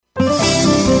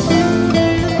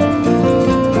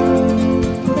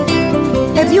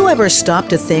ever stop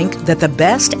to think that the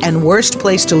best and worst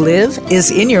place to live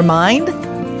is in your mind?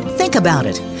 Think about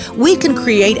it. We can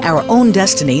create our own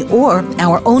destiny or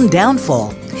our own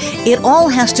downfall. It all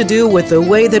has to do with the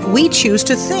way that we choose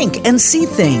to think and see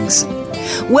things.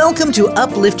 Welcome to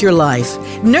Uplift Your Life,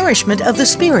 Nourishment of the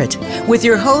Spirit, with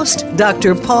your host,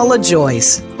 Dr. Paula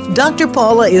Joyce. Dr.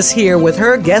 Paula is here with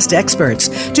her guest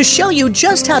experts to show you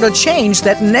just how to change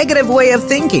that negative way of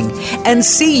thinking and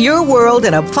see your world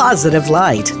in a positive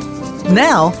light.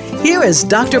 Now, here is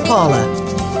Dr. Paula.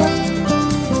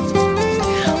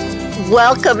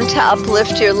 Welcome to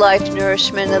Uplift Your Life,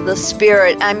 Nourishment of the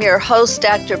Spirit. I'm your host,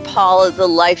 Dr. Paula, the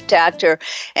Life Doctor,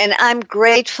 and I'm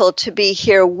grateful to be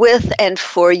here with and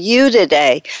for you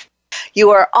today. You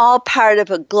are all part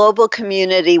of a global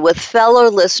community with fellow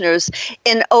listeners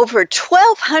in over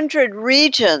 1,200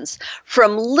 regions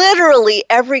from literally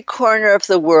every corner of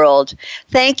the world.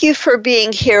 Thank you for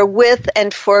being here with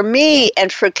and for me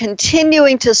and for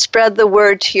continuing to spread the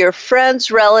word to your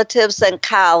friends, relatives, and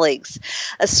colleagues.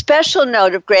 A special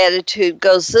note of gratitude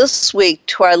goes this week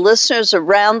to our listeners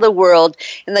around the world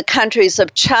in the countries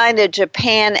of China,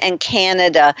 Japan, and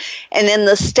Canada, and in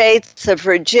the states of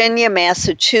Virginia,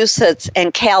 Massachusetts,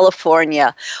 and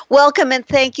California. Welcome and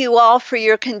thank you all for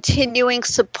your continuing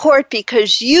support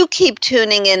because you keep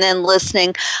tuning in and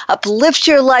listening. Uplift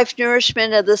Your Life,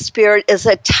 Nourishment of the Spirit is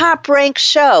a top-ranked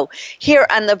show here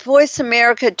on the Voice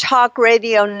America Talk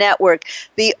Radio Network,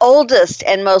 the oldest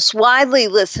and most widely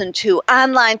listened to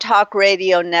online talk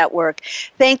radio network.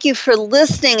 Thank you for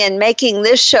listening and making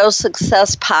this show's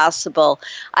success possible.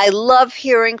 I love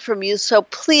hearing from you, so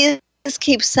please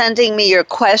keep sending me your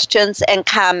questions and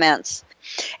comments.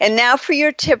 And now for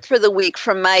your tip for the week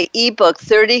from my ebook,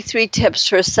 33 Tips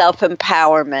for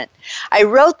Self-Empowerment. I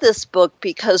wrote this book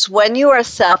because when you are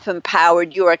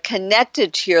self-empowered, you are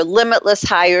connected to your limitless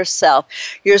higher self,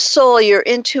 your soul, your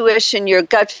intuition, your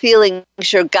gut feelings,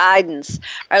 your guidance.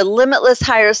 Our limitless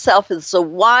higher self is the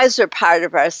wiser part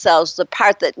of ourselves, the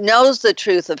part that knows the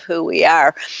truth of who we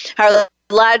are. Our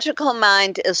logical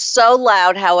mind is so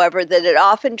loud, however, that it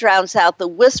often drowns out the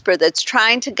whisper that's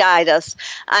trying to guide us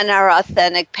on our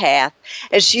authentic path.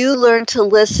 As you learn to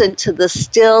listen to the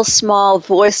still, small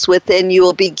voice within, you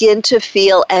will begin to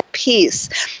feel at peace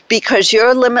because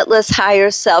your limitless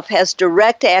higher self has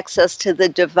direct access to the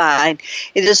divine.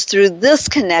 It is through this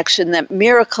connection that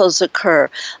miracles occur,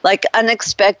 like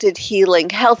unexpected healing,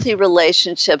 healthy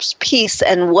relationships, peace,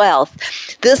 and wealth.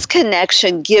 This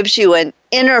connection gives you an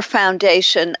inner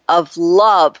foundation of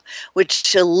love,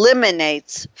 which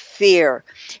eliminates fear.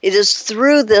 It is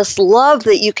through this love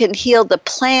that you can heal the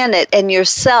planet and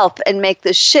yourself and make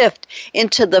the shift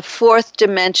into the fourth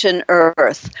dimension,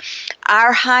 Earth.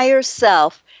 Our higher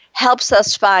self helps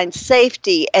us find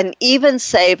safety and even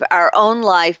save our own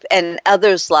life and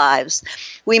others' lives.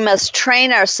 We must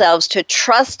train ourselves to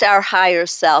trust our higher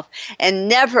self and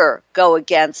never go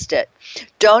against it.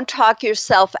 Don't talk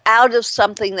yourself out of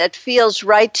something that feels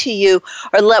right to you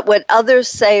or let what others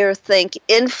say or think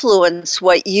influence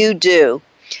what you do.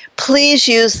 Please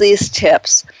use these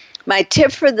tips. My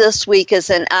tip for this week is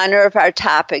in honor of our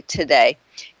topic today.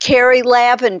 Carry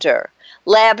lavender.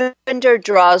 Lavender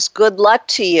draws good luck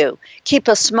to you. Keep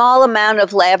a small amount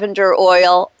of lavender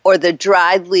oil or the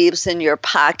dried leaves in your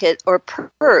pocket or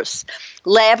purse.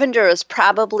 Lavender is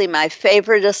probably my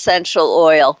favorite essential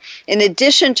oil. In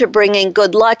addition to bringing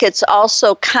good luck, it's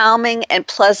also calming and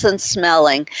pleasant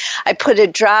smelling. I put a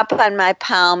drop on my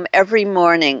palm every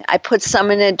morning. I put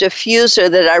some in a diffuser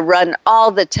that I run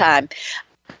all the time.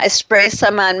 I spray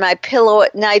some on my pillow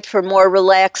at night for more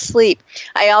relaxed sleep.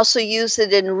 I also use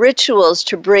it in rituals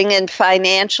to bring in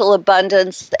financial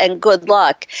abundance and good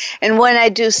luck. And when I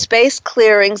do space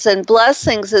clearings and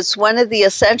blessings, it's one of the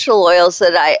essential oils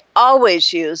that I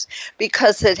always use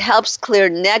because it helps clear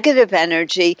negative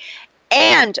energy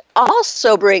and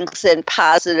also brings in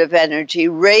positive energy,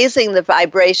 raising the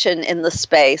vibration in the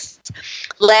space.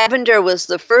 Lavender was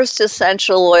the first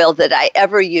essential oil that I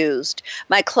ever used.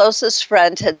 My closest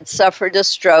friend had suffered a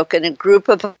stroke, and a group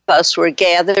of us were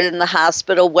gathered in the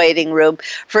hospital waiting room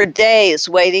for days,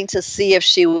 waiting to see if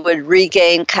she would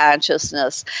regain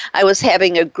consciousness. I was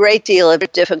having a great deal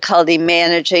of difficulty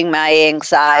managing my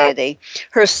anxiety.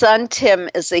 Her son, Tim,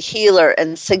 is a healer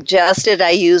and suggested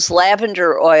I use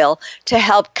lavender oil to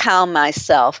help calm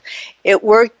myself. It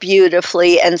worked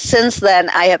beautifully, and since then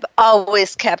I have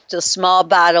always kept a small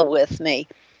bottle with me.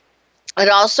 It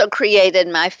also created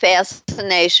my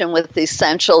fascination with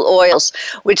essential oils,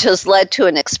 which has led to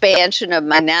an expansion of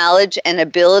my knowledge and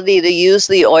ability to use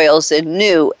the oils in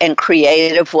new and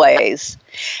creative ways.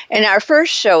 In our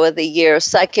first show of the year,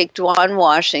 Psychic Dwan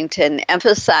Washington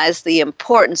emphasized the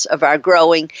importance of our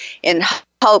growing in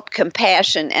hope,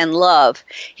 compassion, and love.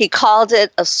 He called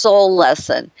it a soul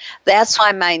lesson. That's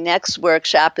why my next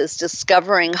workshop is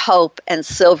Discovering Hope and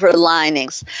Silver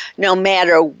Linings. No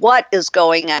matter what is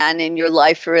going on in your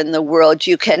life or in the world,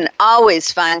 you can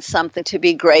always find something to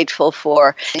be grateful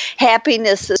for.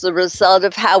 Happiness is the result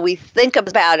of how we think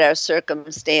about our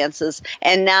circumstances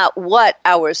and not what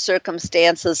our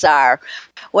circumstances are.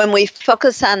 When we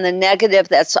focus on the negative,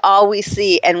 that's all we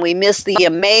see, and we miss the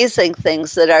amazing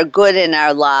things that are good in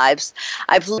our lives.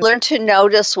 I've learned to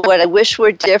notice what I wish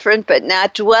were different, but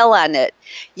not dwell on it.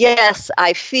 Yes,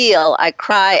 I feel, I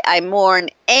cry, I mourn,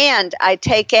 and I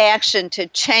take action to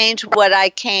change what I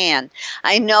can.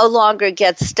 I no longer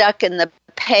get stuck in the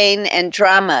pain and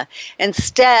drama.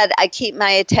 Instead, I keep my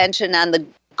attention on the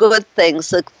good things,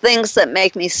 the things that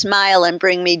make me smile and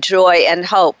bring me joy and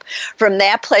hope. From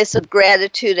that place of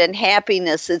gratitude and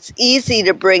happiness, it's easy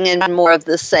to bring in more of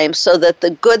the same so that the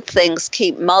good things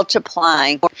keep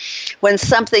multiplying. When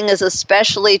something is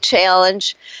especially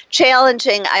challenging,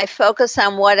 I focus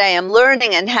on what I am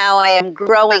learning and how I am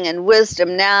growing in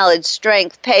wisdom, knowledge,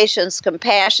 strength, patience,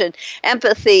 compassion,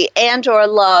 empathy, and or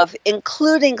love,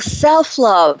 including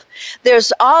self-love.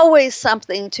 There's always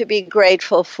something to be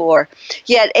grateful for.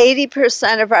 Yet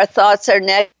 80% of our thoughts are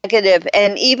negative,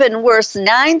 and even worse,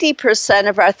 90%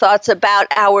 of our thoughts about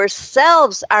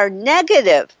ourselves are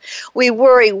negative. We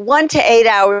worry 1 to 8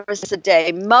 hours a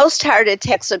day. Most heart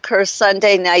attacks occur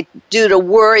Sunday night due to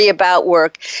worry about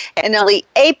work, and only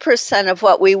 8% of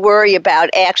what we worry about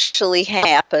actually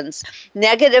happens.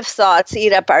 Negative thoughts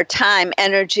eat up our time,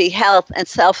 energy, health, and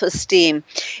self-esteem.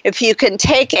 If you can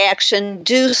take action,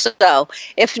 do so.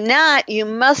 If not, you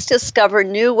must discover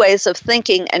new ways of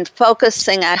thinking and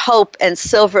focusing on hope and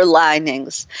silver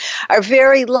linings. Our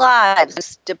very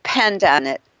lives depend on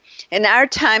it. In our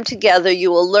time together,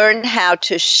 you will learn how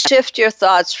to shift your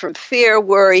thoughts from fear,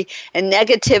 worry, and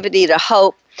negativity to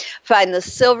hope. Find the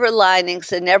silver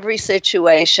linings in every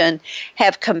situation.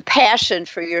 Have compassion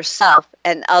for yourself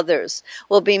and others.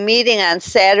 We'll be meeting on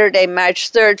Saturday,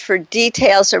 March 3rd. For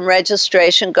details and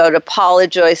registration, go to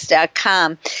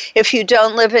paulajoyce.com. If you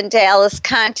don't live in Dallas,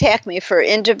 contact me for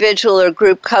individual or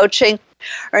group coaching,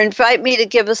 or invite me to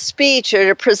give a speech or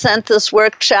to present this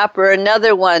workshop or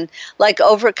another one like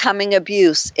Overcoming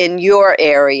Abuse in your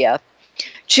area.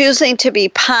 Choosing to be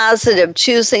positive,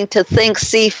 choosing to think,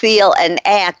 see, feel, and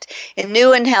act in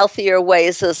new and healthier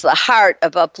ways is the heart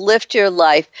of Uplift Your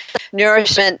Life,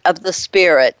 nourishment of the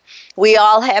spirit. We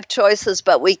all have choices,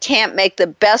 but we can't make the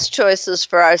best choices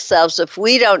for ourselves if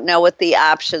we don't know what the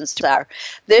options are.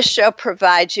 This show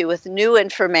provides you with new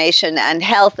information on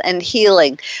health and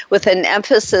healing, with an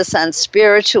emphasis on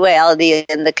spirituality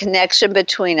and the connection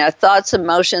between our thoughts,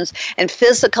 emotions, and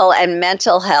physical and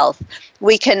mental health.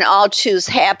 We can all choose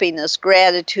happiness,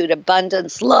 gratitude,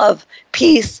 abundance, love,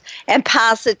 peace, and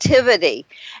positivity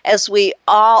as we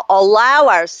all allow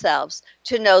ourselves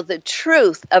to know the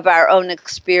truth of our own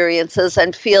experiences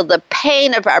and feel the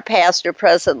pain of our past or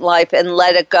present life and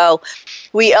let it go.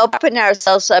 We open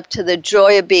ourselves up to the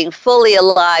joy of being fully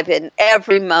alive in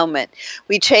every moment.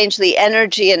 We change the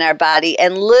energy in our body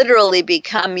and literally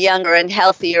become younger and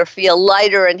healthier, feel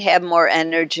lighter and have more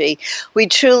energy. We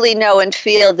truly know and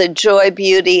feel the joy,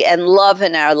 beauty, and love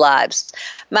in our lives.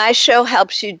 My show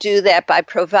helps you do that by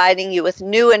providing you with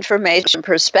new information,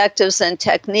 perspectives, and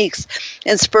techniques,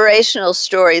 inspirational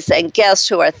stories, and guests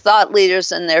who are thought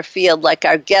leaders in their field, like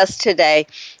our guest today.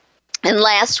 In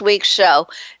last week's show,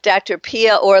 Dr.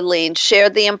 Pia Orlean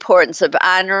shared the importance of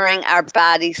honoring our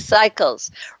body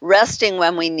cycles, resting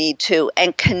when we need to,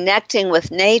 and connecting with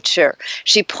nature.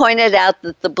 She pointed out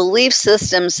that the belief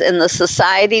systems in the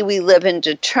society we live in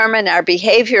determine our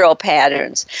behavioral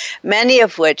patterns, many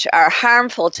of which are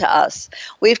harmful to us.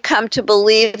 We've come to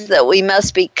believe that we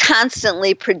must be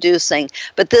constantly producing,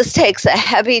 but this takes a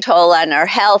heavy toll on our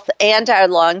health and our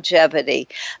longevity.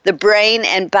 The brain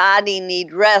and body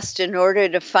need rest in order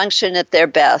to function at their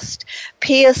best.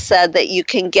 Pia said that you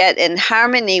can get in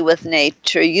harmony with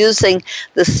nature using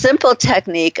the simple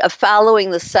technique of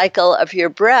following the cycle of your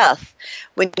breath.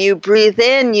 When you breathe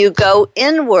in, you go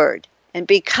inward and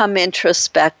become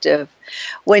introspective.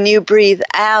 When you breathe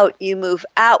out, you move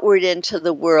outward into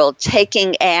the world,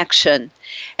 taking action.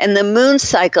 And the moon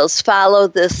cycles follow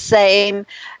the same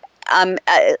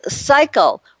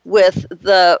cycle, with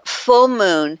the full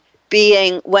moon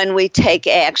being when we take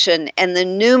action and the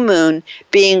new moon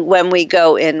being when we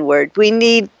go inward. We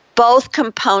need both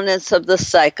components of the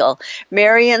cycle.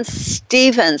 Marion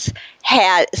Stevens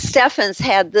Steffens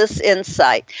had this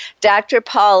insight. Dr.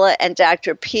 Paula and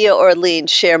Dr. Pia Orlean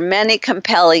share many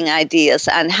compelling ideas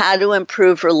on how to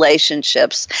improve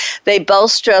relationships. They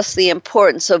both stress the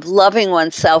importance of loving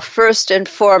oneself first and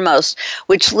foremost,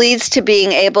 which leads to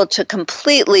being able to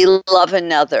completely love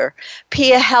another.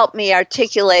 Pia helped me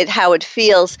articulate how it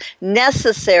feels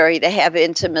necessary to have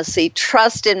intimacy,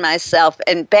 trust in myself,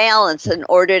 and balance in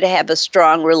order to have a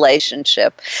strong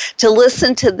relationship. To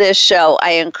listen to this show,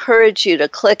 I encourage you to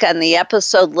click on the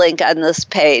episode link on this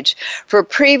page. For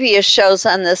previous shows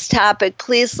on this topic,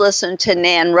 please listen to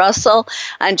Nan Russell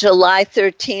on July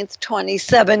 13th,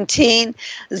 2017,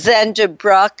 Zenda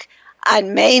Bruck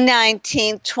on May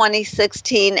 19,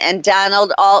 2016, and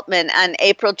Donald Altman on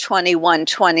April 21,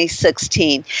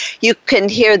 2016. You can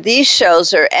hear these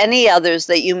shows or any others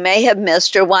that you may have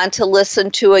missed or want to listen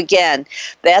to again.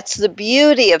 That's the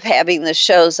beauty of having the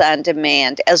shows on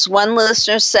demand. As one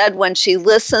listener said, when she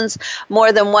listens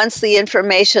more than once, the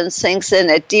information sinks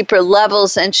in at deeper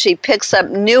levels and she picks up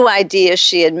new ideas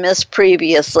she had missed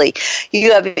previously.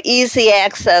 You have easy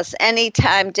access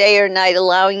anytime, day or night,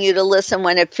 allowing you to listen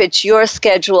when it fits your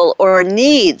schedule or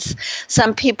needs.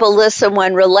 Some people listen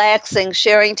when relaxing,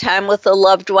 sharing time with a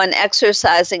loved one,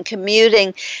 exercising,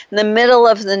 commuting in the middle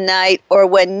of the night, or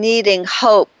when needing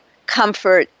hope,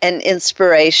 comfort, and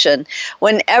inspiration.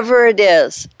 Whenever it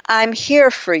is, I'm here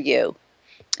for you.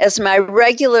 As my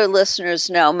regular listeners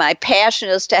know, my passion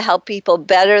is to help people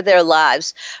better their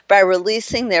lives by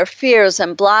releasing their fears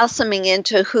and blossoming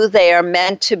into who they are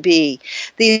meant to be.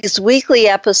 These weekly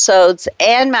episodes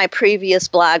and my previous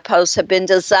blog posts have been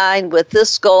designed with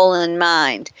this goal in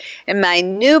mind. In my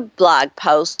new blog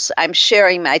posts, I'm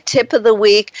sharing my tip of the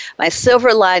week, my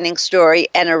silver lining story,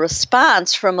 and a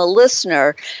response from a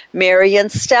listener, Marian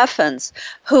Steffens,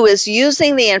 who is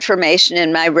using the information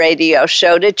in my radio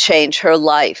show to change her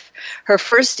life. Her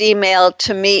first email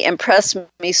to me impressed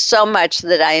me so much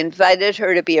that I invited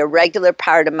her to be a regular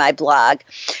part of my blog.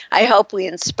 I hope we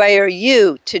inspire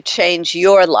you to change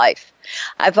your life.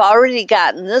 I've already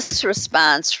gotten this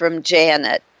response from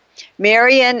Janet.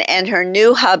 Marian and her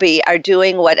new hubby are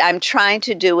doing what I'm trying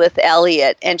to do with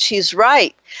Elliot, and she's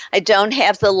right. I don't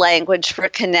have the language for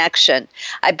connection.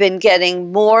 I've been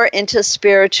getting more into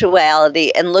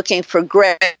spirituality and looking for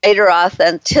greater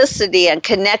authenticity and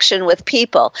connection with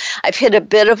people. I've hit a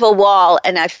bit of a wall,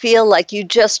 and I feel like you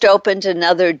just opened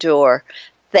another door.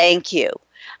 Thank you.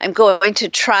 I'm going to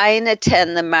try and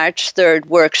attend the March 3rd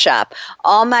workshop.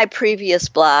 All my previous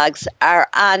blogs are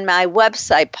on my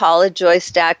website,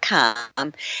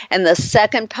 paulajoyce.com, and the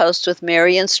second post with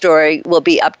Marian's story will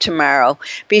be up tomorrow.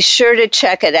 Be sure to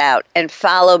check it out and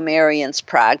follow Marian's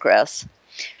progress.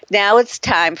 Now it's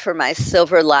time for my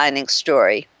silver lining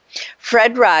story.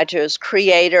 Fred Rogers,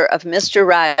 creator of Mr.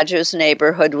 Rogers'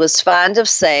 Neighborhood, was fond of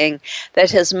saying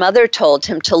that his mother told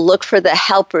him to look for the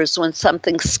helpers when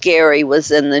something scary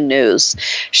was in the news.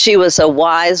 She was a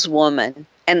wise woman,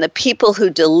 and the people who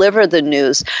deliver the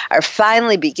news are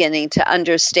finally beginning to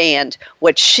understand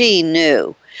what she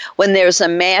knew. When there's a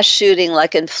mass shooting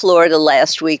like in Florida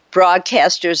last week,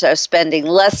 broadcasters are spending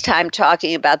less time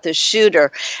talking about the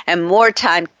shooter and more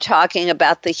time talking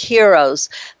about the heroes,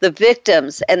 the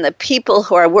victims, and the people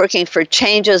who are working for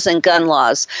changes in gun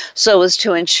laws so as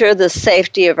to ensure the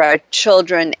safety of our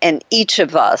children and each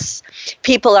of us.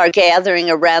 People are gathering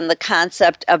around the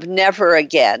concept of never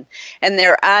again, and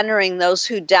they're honoring those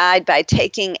who died by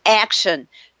taking action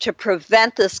to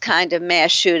prevent this kind of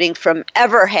mass shooting from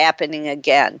ever happening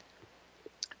again.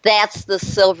 That's the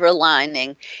silver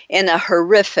lining in a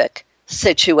horrific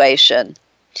situation.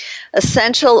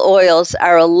 Essential oils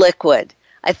are a liquid.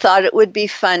 I thought it would be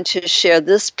fun to share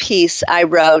this piece I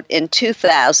wrote in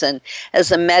 2000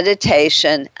 as a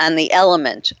meditation on the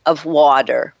element of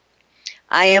water.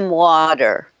 I am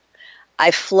water. I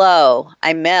flow,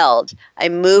 I meld, I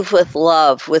move with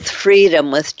love, with freedom,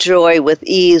 with joy, with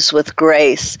ease, with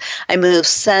grace. I move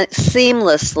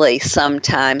seamlessly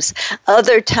sometimes.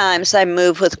 Other times I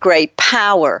move with great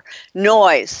power,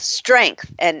 noise,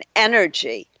 strength, and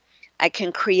energy. I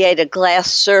can create a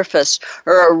glass surface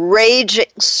or a raging,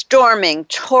 storming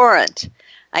torrent.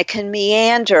 I can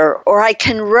meander or I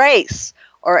can race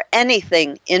or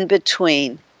anything in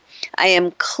between. I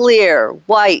am clear,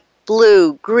 white,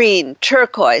 blue, green,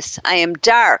 turquoise. I am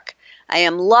dark. I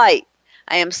am light.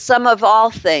 I am some of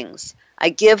all things. I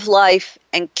give life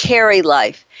and carry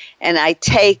life, and I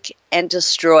take and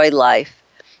destroy life.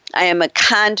 I am a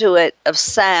conduit of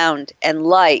sound and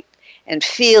light and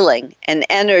feeling and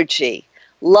energy,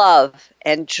 love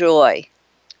and joy.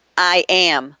 I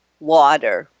am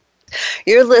water.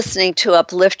 You're listening to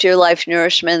Uplift Your Life,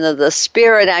 Nourishment of the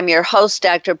Spirit. I'm your host,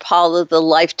 Dr. Paula, the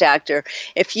Life Doctor.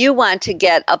 If you want to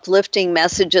get uplifting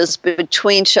messages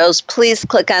between shows, please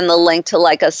click on the link to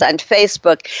like us on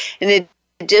Facebook. In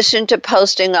addition to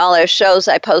posting all our shows,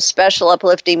 I post special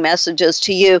uplifting messages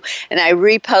to you, and I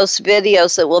repost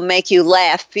videos that will make you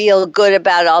laugh, feel good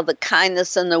about all the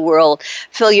kindness in the world,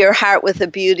 fill your heart with the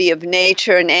beauty of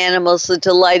nature and animals, the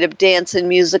delight of dance and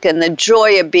music, and the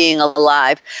joy of being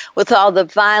alive. With all the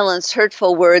violence,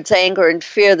 hurtful words, anger, and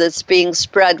fear that's being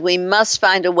spread, we must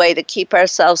find a way to keep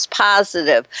ourselves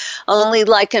positive. Only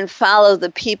like and follow the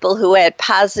people who add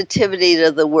positivity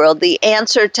to the world. The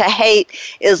answer to hate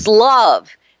is love.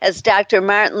 As Dr.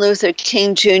 Martin Luther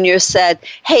King Jr. said,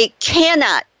 hate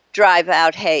cannot drive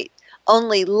out hate.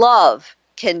 Only love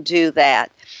can do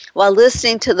that. While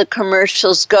listening to the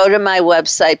commercials, go to my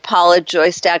website,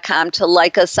 paulajoyce.com, to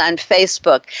like us on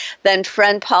Facebook. Then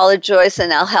friend Paula Joyce,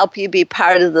 and I'll help you be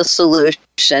part of the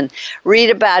solution. Read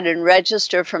about and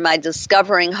register for my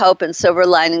Discovering Hope and Silver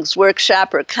Linings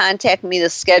workshop, or contact me to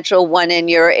schedule one in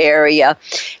your area.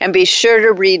 And be sure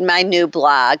to read my new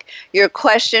blog. Your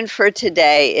question for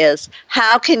today is,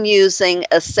 how can using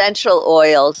essential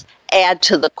oils add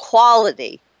to the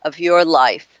quality of your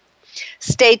life?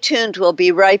 Stay tuned. We'll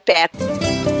be right back.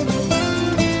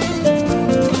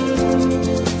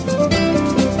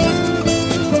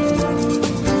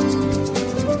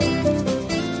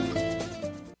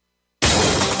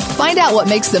 Find out what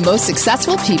makes the most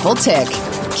successful people tick.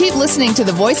 Keep listening to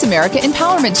the Voice America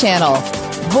Empowerment Channel.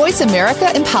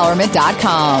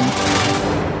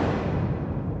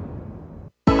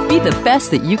 VoiceAmericaEmpowerment.com. Be the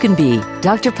best that you can be.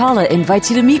 Dr. Paula invites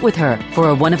you to meet with her for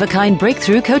a one-of-a-kind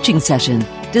breakthrough coaching session.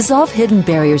 Dissolve hidden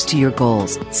barriers to your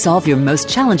goals, solve your most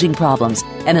challenging problems,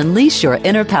 and unleash your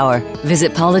inner power.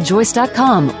 Visit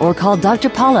paulajoyce.com or call Dr.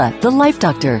 Paula, the Life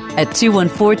Doctor, at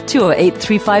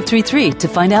 214-208-3533 to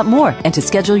find out more and to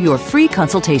schedule your free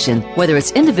consultation. Whether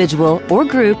it's individual or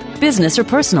group, business or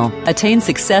personal, attain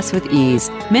success with ease.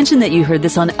 Mention that you heard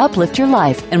this on Uplift Your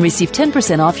Life and receive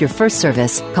 10% off your first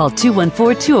service. Call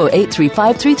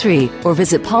 214-208-3533 or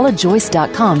visit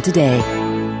paulajoyce.com today.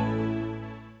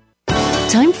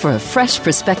 Time for a fresh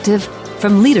perspective.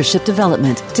 From leadership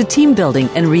development to team building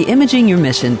and re-imaging your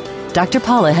mission, Dr.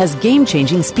 Paula has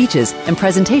game-changing speeches and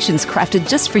presentations crafted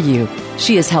just for you.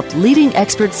 She has helped leading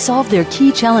experts solve their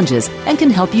key challenges and can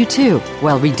help you too,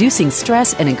 while reducing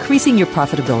stress and increasing your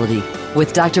profitability.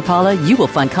 With Dr. Paula, you will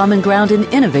find common ground and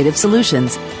innovative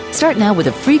solutions. Start now with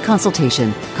a free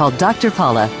consultation. Call Dr.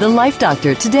 Paula, the Life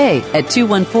Doctor, today at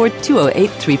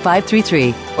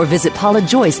 214-208-3533 or visit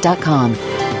paulajoyce.com.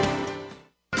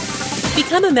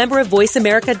 Become a member of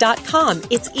VoiceAmerica.com.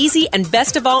 It's easy, and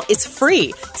best of all, it's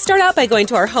free. Start out by going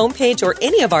to our homepage or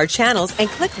any of our channels and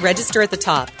click Register at the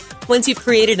top. Once you've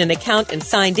created an account and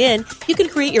signed in, you can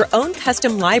create your own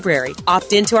custom library,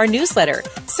 opt into our newsletter,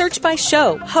 search by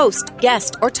show, host,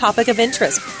 guest, or topic of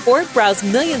interest, or browse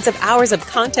millions of hours of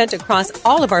content across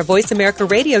all of our Voice America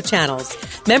radio channels.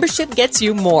 Membership gets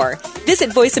you more. Visit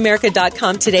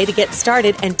VoiceAmerica.com today to get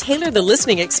started and tailor the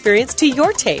listening experience to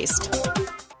your taste.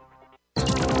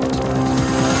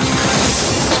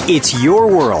 It's your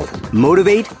world.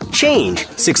 Motivate, change,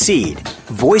 succeed.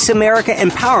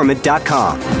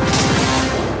 VoiceAmericaEmpowerment.com.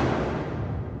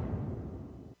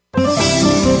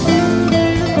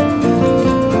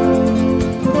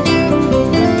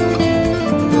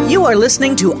 You are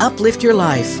listening to Uplift Your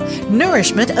Life,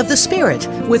 Nourishment of the Spirit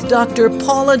with Dr.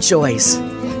 Paula Joyce.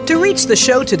 To reach the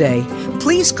show today,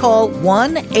 please call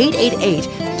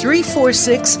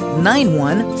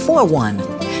 1-888-346-9141.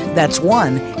 That's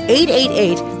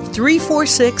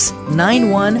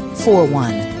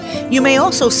 1-888-346-9141. You may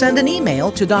also send an email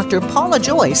to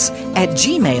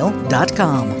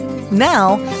drpaulajoyce@gmail.com.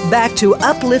 Now, back to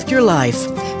Uplift Your Life,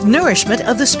 Nourishment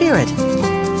of the Spirit.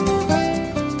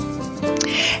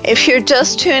 If you're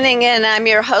just tuning in, I'm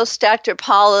your host, Dr.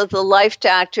 Paula, the Life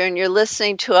Doctor, and you're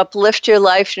listening to Uplift Your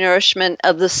Life, Nourishment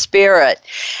of the Spirit.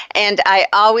 And I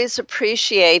always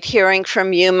appreciate hearing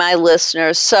from you, my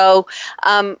listeners. So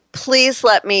please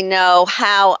let me know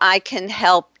how I can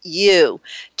help you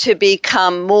to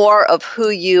become more of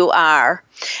who you are.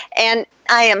 And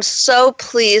I am so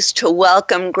pleased to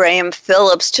welcome Graham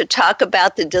Phillips to talk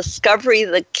about the discovery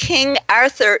that King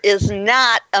Arthur is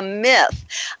not a myth.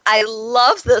 I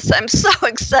love this. I'm so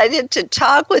excited to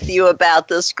talk with you about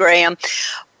this, Graham.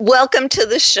 Welcome to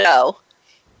the show.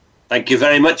 Thank you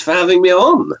very much for having me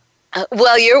on.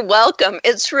 Well, you're welcome.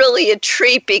 It's really a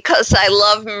treat because I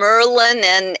love Merlin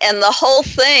and the whole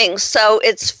thing. So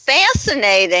it's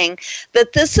fascinating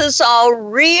that this is all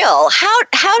real.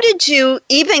 How did you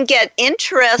even get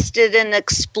interested in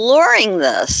exploring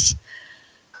this?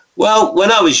 Well,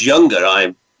 when I was younger,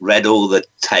 I read all the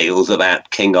tales about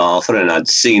King Arthur, and I'd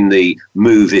seen the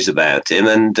movies about him,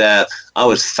 and I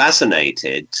was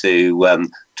fascinated to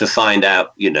find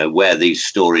out, where these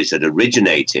stories had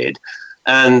originated.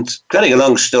 And cutting a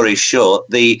long story short,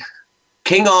 the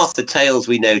King Arthur tales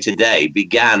we know today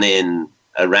began in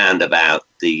around about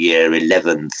the year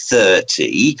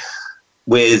 1130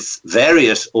 with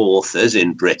various authors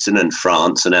in Britain and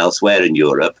France and elsewhere in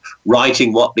Europe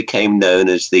writing what became known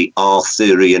as the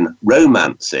Arthurian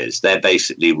romances. They're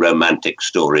basically romantic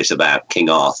stories about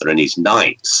King Arthur and his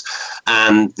knights.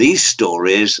 And these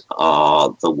stories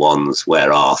are the ones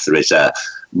where Arthur is a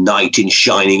knight in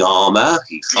shining armor.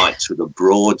 He fights with a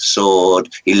broadsword.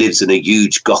 He lives in a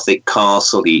huge Gothic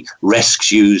castle. He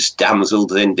rescues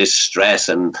damsels in distress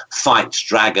and fights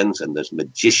dragons. And there's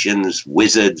magicians,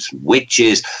 wizards,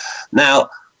 witches. Now,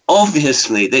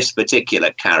 obviously, this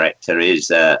particular character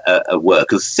is a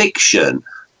work of fiction.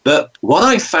 But what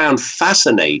I found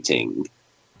fascinating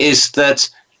is that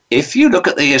if you look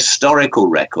at the historical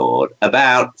record,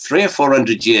 about 300 or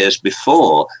 400 years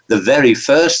before the very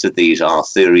first of these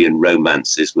Arthurian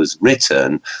romances was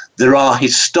written, there are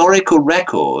historical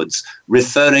records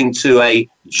referring to a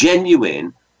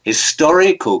genuine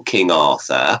historical King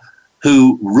Arthur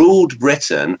who ruled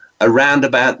Britain around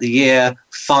about the year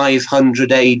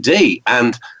 500 AD.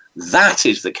 And that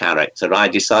is the character I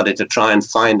decided to try and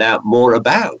find out more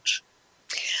about.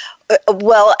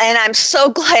 Well, and I'm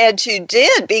so glad you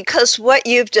did, because what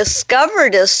you've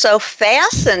discovered is so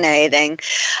fascinating.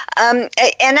 And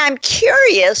I'm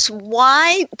curious,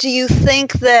 why do you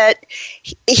think that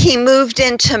he moved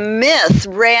into myth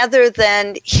rather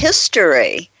than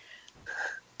history?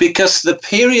 Because the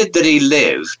period that he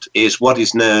lived is what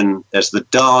is known as the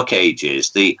Dark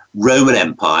Ages. The Roman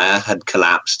Empire had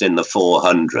collapsed in the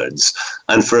 400s.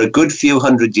 And for a good few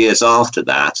hundred years after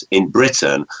that, in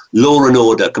Britain, law and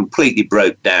order completely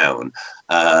broke down.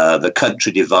 The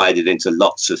country divided into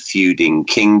lots of feuding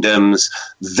kingdoms.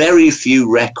 Very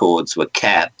few records were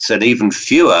kept, and even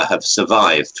fewer have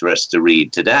survived for us to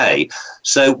read today.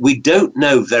 So we don't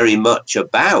know very much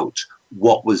about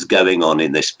what was going on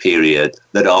in this period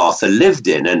that Arthur lived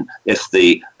in. And if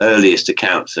the earliest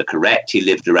accounts are correct, he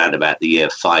lived around about the year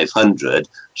 500,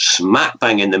 smack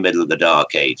bang in the middle of the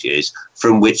Dark Ages,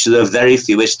 from which there are very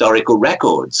few historical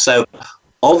records. So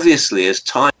obviously, as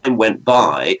time went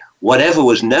by, whatever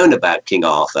was known about King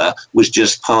Arthur was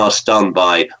just passed on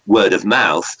by word of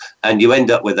mouth, and you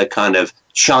end up with a kind of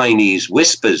Chinese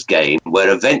whispers game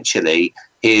where eventually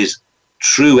his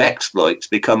true exploits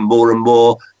become more and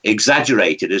more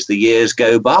exaggerated as the years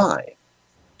go by.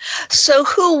 So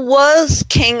who was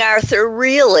King Arthur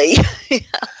really?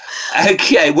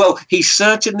 Okay, well, he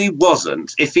certainly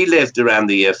wasn't, if he lived around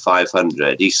the year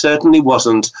 500, he certainly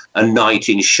wasn't a knight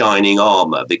in shining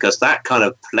armour, because that kind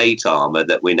of plate armour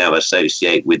that we now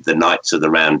associate with the Knights of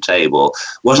the Round Table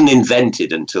wasn't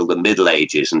invented until the Middle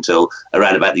Ages, until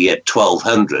around about the year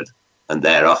 1200 and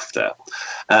thereafter.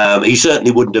 He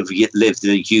certainly wouldn't have lived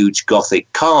in a huge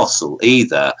Gothic castle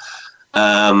either.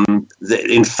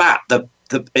 In fact,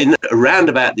 in around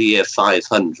about the year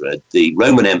 500, the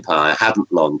Roman Empire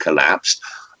hadn't long collapsed.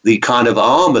 The kind of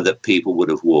armour that people would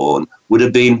have worn would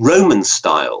have been Roman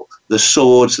style. The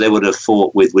swords they would have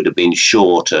fought with would have been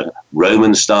shorter,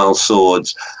 Roman style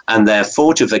swords, and their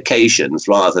fortifications,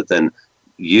 rather than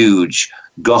huge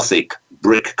Gothic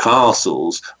brick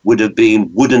castles, would have been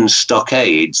wooden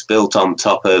stockades built on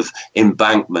top of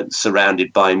embankments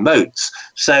surrounded by moats.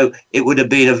 So it would have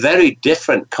been a very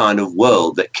different kind of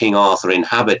world that King Arthur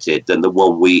inhabited than the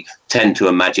one we tend to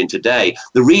imagine today.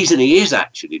 The reason he is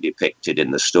actually depicted in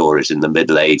the stories in the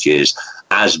Middle Ages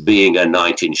as being a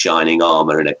knight in shining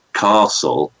armour in a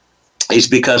castle is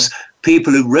because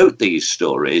people who wrote these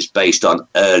stories based on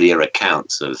earlier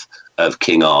accounts of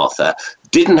King Arthur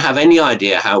didn't have any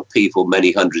idea how people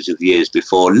many hundreds of years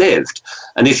before lived.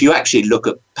 And if you actually look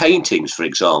at paintings, for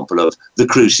example, of the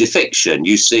crucifixion,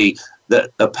 you see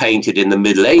that are painted in the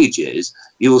Middle Ages,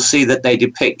 you will see that they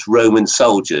depict Roman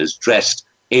soldiers dressed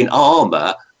in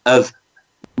armour of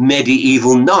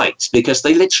medieval knights, because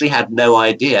they literally had no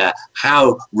idea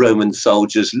how Roman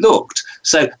soldiers looked.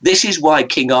 So this is why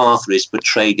King Arthur is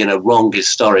portrayed in a wrong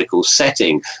historical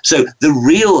setting. So the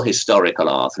real historical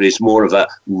Arthur is more of a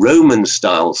Roman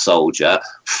style soldier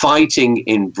fighting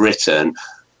in Britain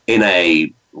in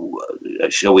a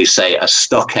shall we say, a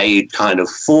stockade kind of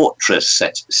fortress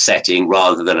setting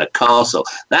rather than a castle.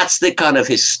 That's the kind of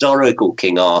historical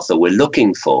King Arthur we're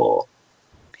looking for.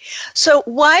 So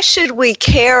why should we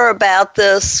care about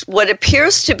this, what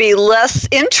appears to be less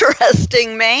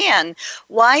interesting man?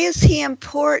 Why is he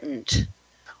important?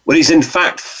 Well, he's in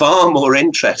fact far more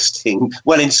interesting.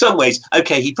 Well, in some ways,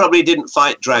 okay, he probably didn't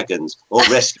fight dragons or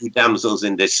rescue damsels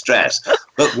in distress.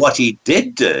 But what he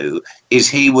did do is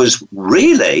he was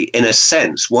really, in a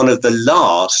sense, one of the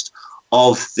last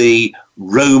of the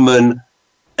Roman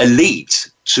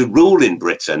elite to rule in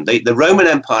Britain. The Roman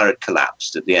Empire had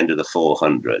collapsed at the end of the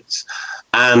 400s.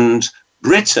 And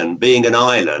Britain, being an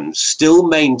island, still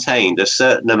maintained a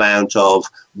certain amount of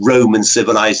Roman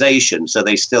civilization. So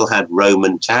they still had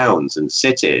Roman towns and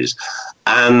cities.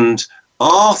 And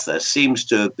Arthur seems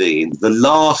to have been the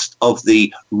last of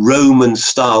the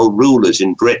Roman-style rulers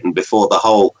in Britain before the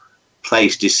whole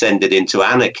place descended into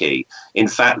anarchy. In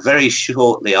fact, very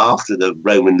shortly after the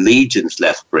Roman legions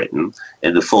left Britain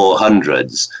in the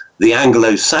 400s, the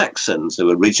Anglo-Saxons,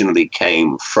 who originally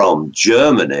came from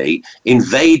Germany,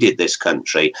 invaded this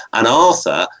country. And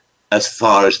Arthur, as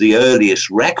far as the earliest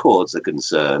records are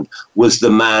concerned, was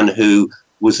the man who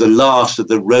was the last of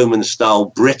the Roman-style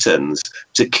Britons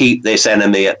to keep this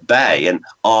enemy at bay. And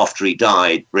after he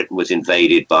died, Britain was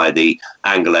invaded by the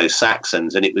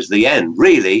Anglo-Saxons, and it was the end,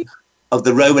 really, of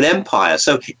the Roman Empire.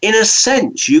 So in a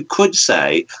sense, you could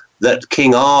say that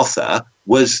King Arthur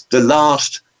was the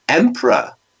last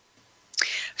emperor.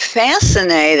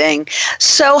 Fascinating.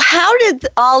 So how did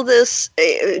all this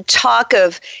talk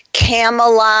of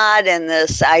Camelot and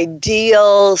this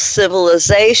ideal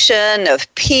civilization of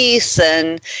peace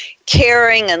and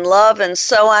caring and love and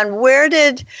so on, where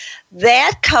did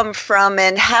that come from,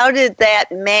 and how did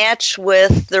that match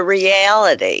with the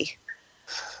reality?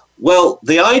 Well,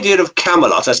 the idea of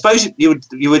Camelot, I suppose you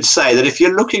would say that if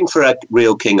you're looking for a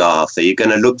real King Arthur, you're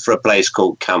going to look for a place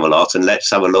called Camelot, and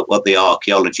let's have a look what the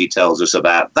archaeology tells us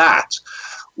about that.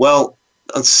 Well,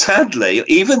 sadly,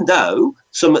 even though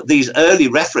some of these early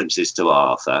references to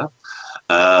Arthur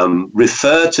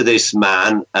refer to this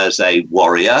man as a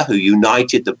warrior who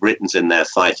united the Britons in their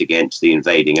fight against the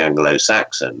invading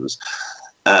Anglo-Saxons,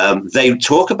 they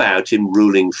talk about him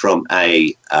ruling from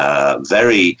a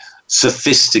very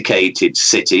sophisticated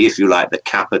city, if you like, the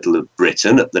capital of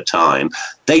Britain at the time.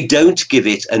 They don't give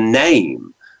it a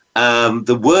name.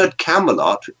 The word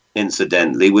Camelot,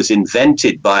 incidentally, was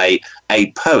invented by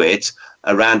a poet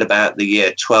around about the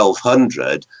year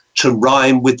 1200 to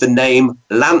rhyme with the name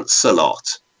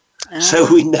Lancelot.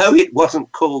 So we know it wasn't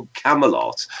called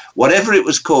Camelot. Whatever it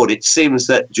was called, it seems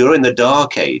that during the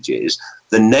Dark Ages,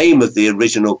 the name of the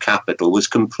original capital was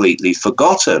completely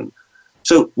forgotten.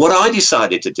 So what I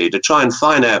decided to do to try and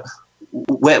find out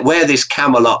where this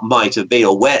Camelot might have been,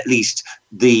 or where at least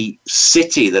the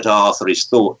city that Arthur is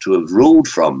thought to have ruled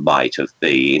from might have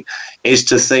been, is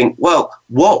to think, well,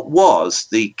 what was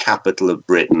the capital of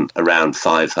Britain around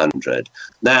 500?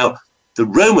 Now, the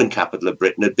Roman capital of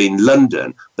Britain had been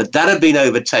London, but that had been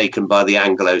overtaken by the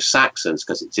Anglo-Saxons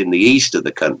because it's in the east of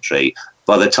the country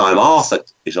by the time Arthur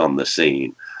is on the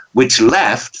scene, which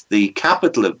left the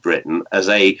capital of Britain as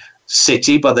a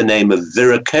city by the name of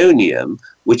Viraconium,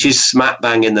 which is smack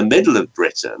bang in the middle of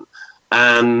Britain.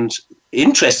 And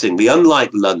interestingly,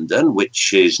 unlike London,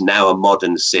 which is now a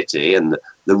modern city and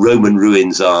the Roman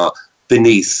ruins are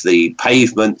beneath the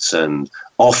pavements and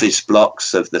office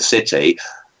blocks of the city,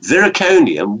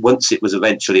 Viraconium, once it was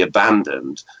eventually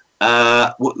abandoned,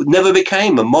 never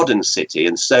became a modern city.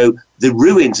 And so the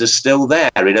ruins are still there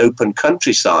in open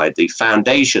countryside, the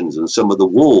foundations and some of the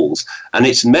walls. And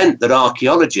it's meant that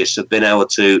archaeologists have been able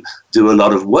to do a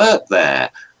lot of work there.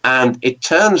 And it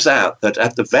turns out that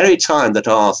at the very time that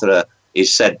Arthur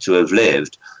is said to have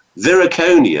lived,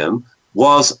 Viraconium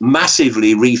was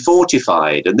massively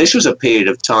refortified. And this was a period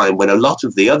of time when a lot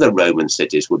of the other Roman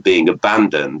cities were being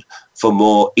abandoned for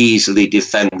more easily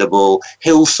defendable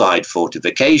hillside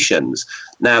fortifications.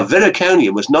 Now,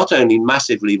 Viraconium was not only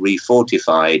massively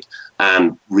refortified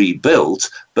and rebuilt,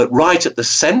 but right at the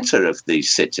center of the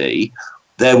city,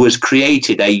 there was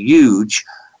created a huge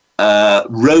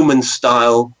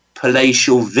Roman-style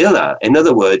palatial villa. In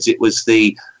other words, it was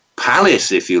the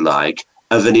palace, if you like,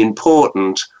 of an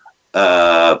important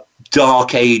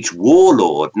Dark Age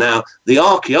warlord. Now, the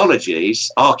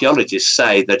archaeologists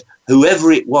say that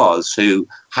whoever it was who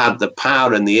had the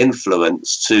power and the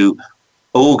influence to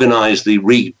organize the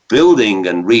rebuilding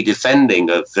and redefending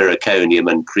of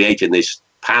Viraconium and creating this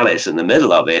palace in the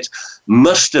middle of it,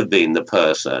 must have been the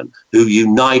person who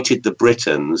united the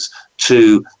Britons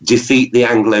to defeat the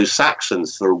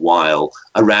Anglo-Saxons for a while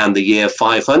around the year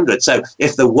 500. So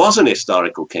if there was an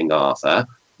historical King Arthur,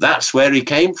 that's where he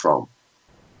came from.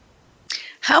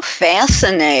 How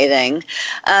fascinating.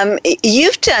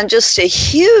 You've done just a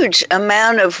huge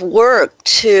amount of work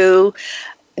to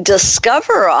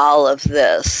discover all of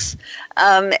this.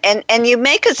 And you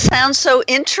make it sound so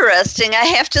interesting. I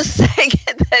have to say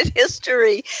that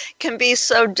history can be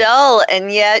so dull,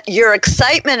 and yet your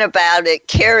excitement about it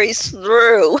carries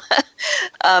through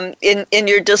in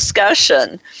your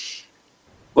discussion.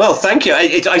 Well, thank you.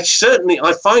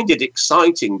 I find it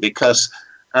exciting because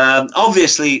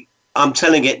obviously I'm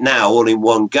telling it now all in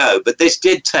one go, but this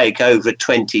did take over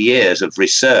 20 years of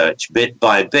research, bit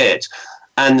by bit.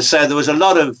 And so there was a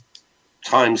lot of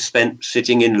time spent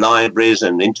sitting in libraries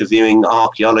and interviewing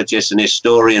archaeologists and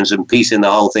historians and piecing the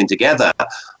whole thing together.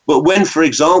 But when, for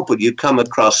example, you come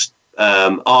across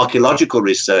archaeological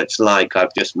research like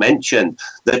I've just mentioned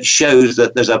that shows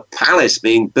that there's a palace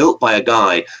being built by a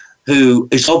guy who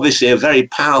is obviously a very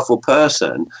powerful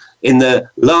person in the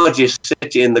largest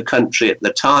city in the country at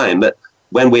the time, but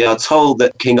when we are told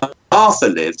that King Arthur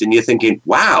lived, and you're thinking,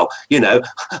 wow,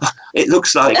 it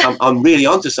looks like I'm really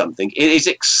onto something. It is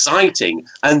exciting.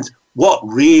 And what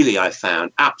really I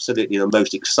found absolutely the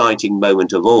most exciting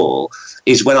moment of all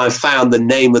is when I found the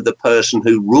name of the person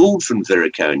who ruled from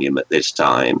Viriconium at this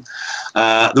time.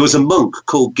 There was a monk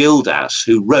called Gildas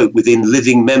who wrote within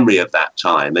living memory of that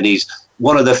time, and he's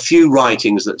one of the few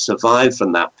writings that survived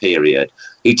from that period.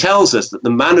 He tells us that the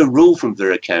man who ruled from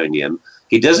Viriconium,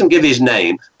 he doesn't give his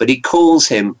name, but he calls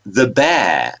him the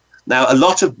Bear. Now, a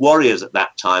lot of warriors at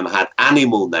that time had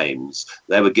animal names.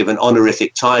 They were given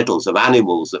honorific titles of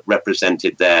animals that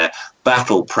represented their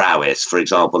battle prowess. For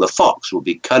example, a fox would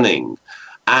be cunning.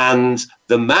 And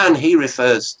the man he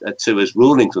refers to as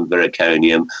ruling from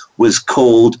Viriconium was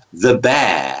called the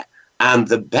Bear. And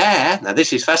the Bear, now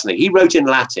this is fascinating, he wrote in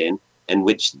Latin, in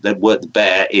which the word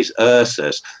bear is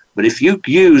Ursus. But if you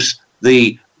use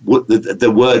the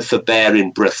word for bear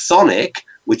in Brythonic,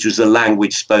 which was a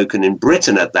language spoken in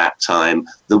Britain at that time,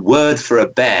 the word for a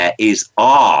bear is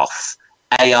Arth,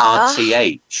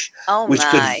 A-R-T-H, which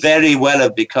could very well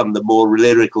have become the more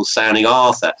lyrical sounding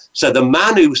Arthur. So the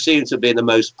man who seemed to be the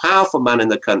most powerful man in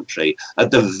the country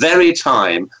at the very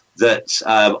time that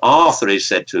Arthur is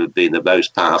said to have been the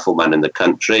most powerful man in the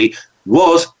country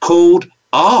was called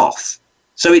Arth.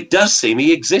 So it does seem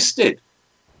he existed.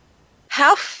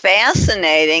 How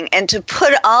fascinating. And to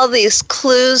put all these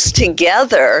clues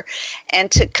together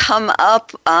and to come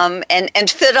up and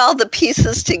fit all the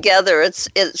pieces together,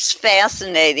 it's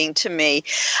fascinating to me.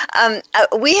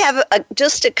 We have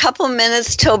just a couple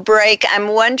minutes till break. I'm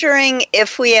wondering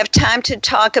if we have time to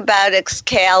talk about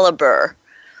Excalibur.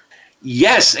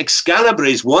 Yes, Excalibur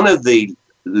is one of the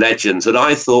legends that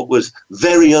I thought was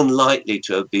very unlikely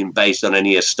to have been based on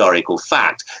any historical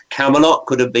fact. Camelot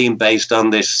could have been based on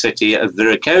this city of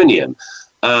Viriconium.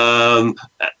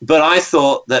 But I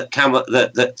thought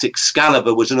that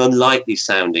Excalibur was an unlikely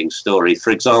sounding story. For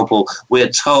example, we're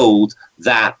told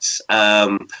that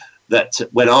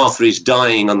when Arthur is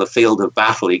dying on the field of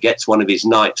battle, he gets one of his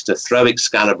knights to throw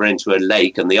Excalibur into a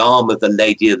lake, and the arm of the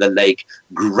Lady of the Lake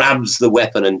grabs the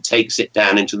weapon and takes it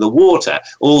down into the water.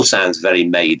 All sounds very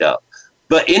made up.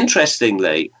 But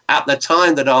interestingly, at the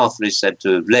time that Arthur is said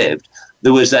to have lived,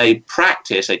 there was a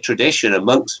practice, a tradition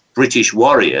amongst British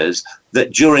warriors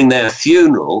that during their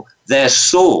funeral, their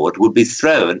sword would be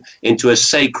thrown into a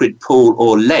sacred pool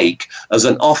or lake as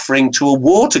an offering to a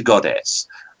water goddess.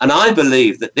 And I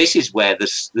believe that this is where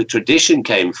the tradition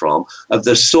came from, of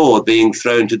the sword being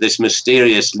thrown to this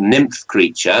mysterious nymph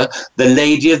creature, the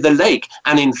Lady of the Lake.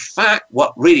 And in fact,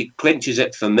 what really clinches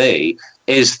it for me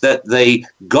is that the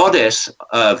goddess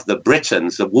of the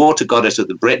Britons, the water goddess of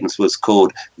the Britons, was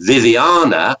called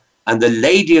Viviana, and the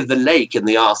Lady of the Lake in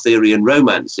the Arthurian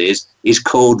romances is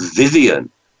called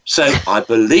Vivian. So I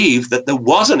believe that there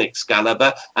was an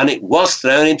Excalibur, and it was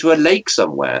thrown into a lake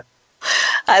somewhere.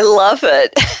 I love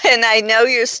it, and I know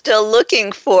you're still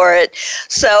looking for it.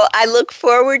 So I look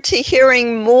forward to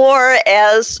hearing more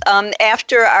as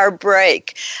after our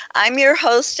break. I'm your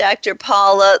host, Dr.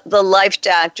 Paula, the Life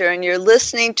Doctor, and you're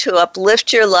listening to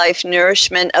Uplift Your Life,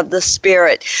 Nourishment of the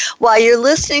Spirit. While you're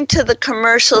listening to the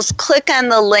commercials, click on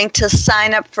the link to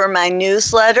sign up for my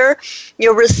newsletter.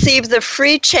 You'll receive the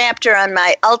free chapter on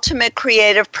my ultimate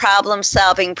creative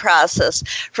problem-solving process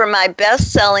from my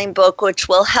best-selling book, which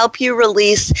will help you you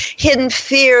release hidden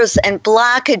fears and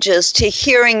blockages to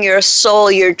hearing your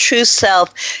soul, your true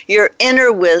self, your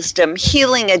inner wisdom,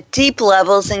 healing at deep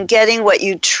levels, and getting what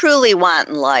you truly want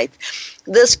in life.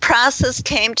 This process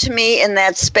came to me in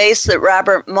that space that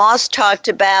Robert Moss talked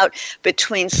about,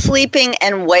 between sleeping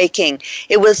and waking.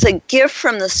 It was a gift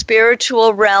from the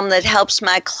spiritual realm that helps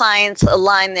my clients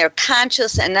align their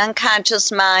conscious and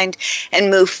unconscious mind and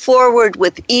move forward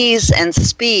with ease and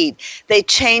speed. They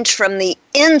change from the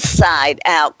inside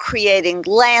out, creating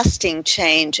lasting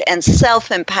change and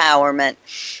self-empowerment.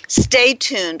 Stay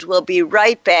tuned. We'll be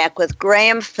right back with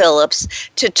Graham Phillips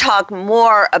to talk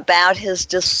more about his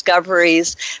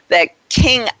discoveries that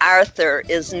King Arthur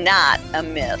is not a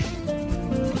myth.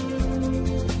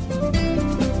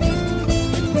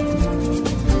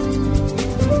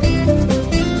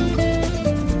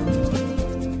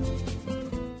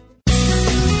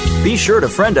 Be sure to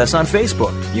friend us on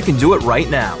Facebook. You can do it right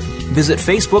now. Visit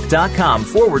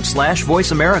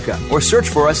Facebook.com/Voice America or search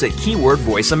for us at keyword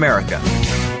Voice America.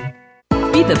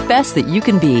 Be the best that you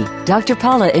can be. Dr.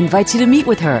 Paula invites you to meet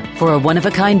with her for a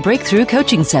one-of-a-kind breakthrough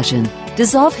coaching session.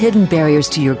 Dissolve hidden barriers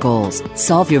to your goals,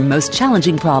 solve your most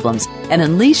challenging problems, and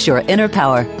unleash your inner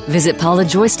power. Visit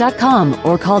paulajoyce.com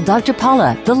or call Dr.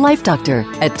 Paula, the Life Doctor,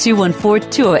 at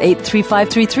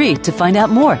 214-208-3533 to find out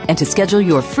more and to schedule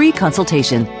your free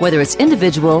consultation. Whether it's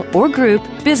individual or group,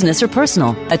 business or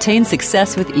personal, attain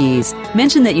success with ease.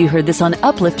 Mention that you heard this on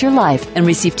Uplift Your Life and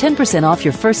receive 10% off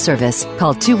your first service.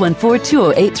 Call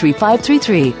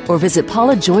 214-208-3533 or visit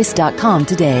paulajoyce.com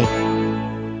today.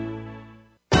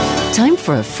 Time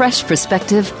for a fresh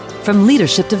perspective. From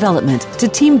leadership development to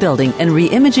team building and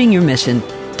re-imaging your mission,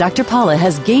 Dr. Paula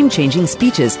has game-changing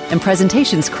speeches and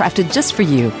presentations crafted just for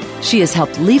you. She has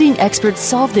helped leading experts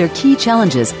solve their key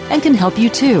challenges and can help you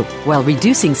too, while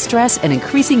reducing stress and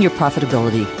increasing your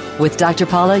profitability. With Dr.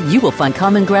 Paula, you will find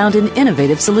common ground and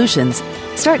innovative solutions.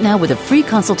 Start now with a free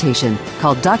consultation.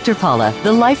 Call Dr. Paula,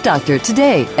 the Life Doctor,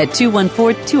 today at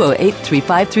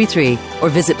 214-208-3533 or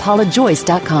visit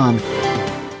paulajoyce.com.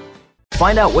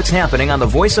 Find out what's happening on the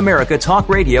Voice America Talk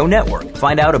Radio Network.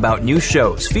 Find out about new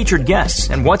shows, featured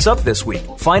guests, and what's up this week.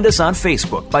 Find us on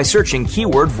Facebook by searching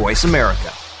keyword Voice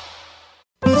America.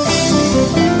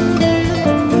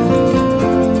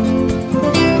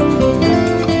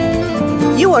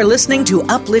 You are listening to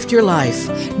Uplift Your Life,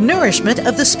 Nourishment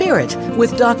of the Spirit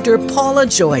with Dr. Paula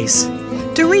Joyce.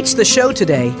 To reach the show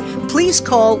today, please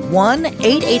call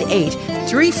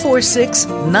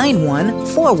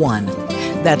 1-888-346-9141.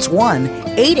 That's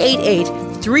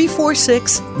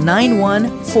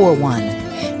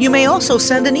 1-888-346-9141. You may also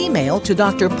send an email to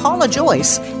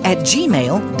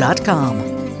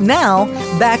drpaulajoyce@gmail.com. Now,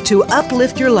 back to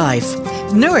Uplift Your Life,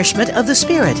 Nourishment of the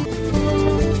Spirit.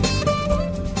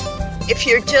 If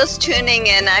you're just tuning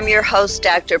in, I'm your host,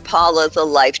 Dr. Paula, the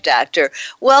Life Doctor.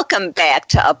 Welcome back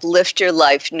to Uplift Your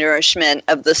Life, Nourishment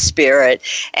of the Spirit.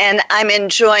 And I'm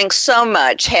enjoying so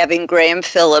much having Graham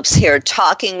Phillips here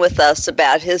talking with us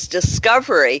about his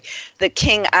discovery that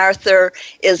King Arthur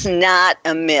is not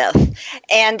a myth.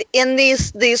 And in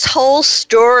these whole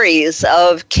stories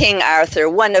of King Arthur,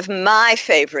 one of my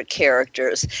favorite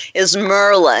characters is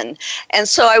Merlin. And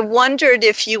so I wondered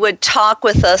if you would talk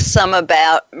with us some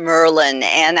about Merlin.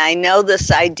 And I know this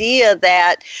idea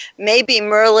that maybe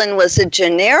Merlin was a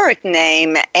generic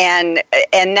name and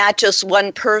not just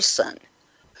one person.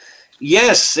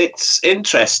 Yes, it's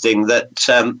interesting that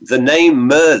the name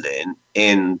Merlin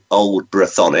in Old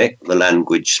Brythonic, the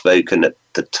language spoken at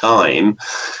the time,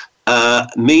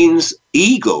 means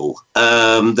eagle.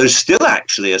 There's still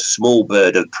actually a small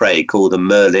bird of prey called a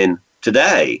merlin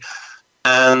today.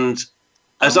 And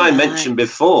as I mentioned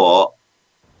before,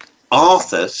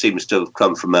 Arthur seems to have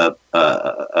come from an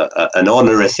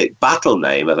honorific battle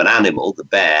name of an animal, the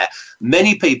bear.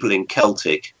 Many people in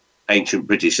Celtic, ancient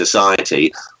British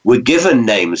society, were given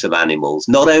names of animals,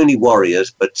 not only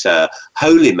warriors, but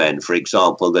holy men. For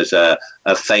example, there's a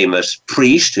famous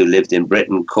priest who lived in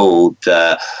Britain called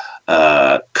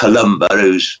Columba,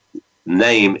 whose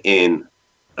name in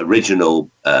original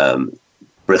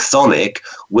Brythonic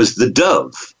was the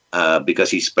dove. Because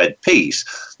he spread peace.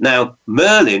 Now,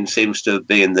 Merlin seems to have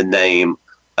been the name,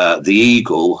 the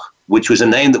eagle, which was a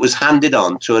name that was handed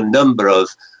on to a number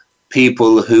of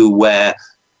people who were,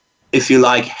 if you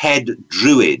like, head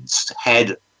druids,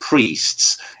 head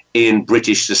priests in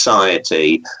British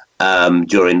society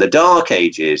during the Dark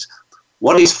Ages.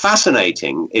 What is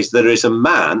fascinating is there is a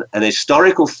man, an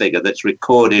historical figure that's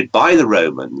recorded by the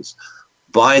Romans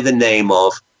by the name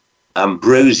of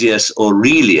Ambrosius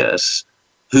Aurelius,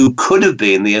 who could have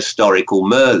been the historical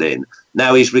Merlin.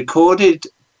 Now, he's recorded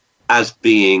as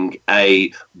being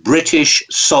a British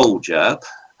soldier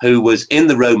who was in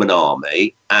the Roman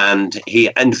army, and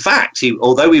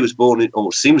although he was born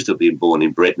or seems to have been born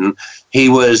in Britain, he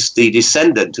was the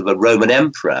descendant of a Roman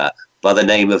emperor by the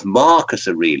name of Marcus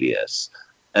Aurelius.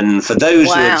 And for those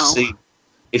who have seen,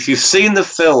 if you've seen the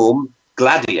film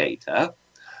Gladiator,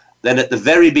 then at the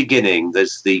very beginning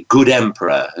there's the good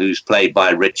emperor who's played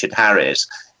by Richard Harris.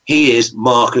 He is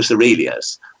Marcus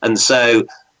Aurelius. And so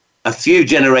a few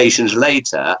generations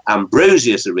later,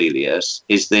 Ambrosius Aurelius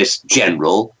is this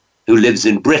general who lives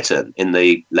in Britain in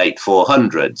the late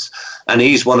 400s. And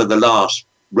he's one of the last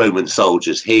Roman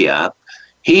soldiers here.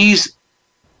 He's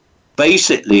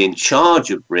basically in charge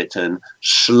of Britain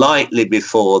slightly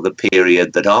before the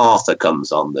period that Arthur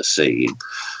comes on the scene.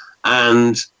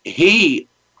 And he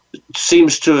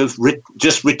seems to have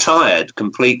just retired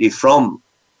completely from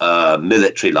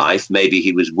military life. Maybe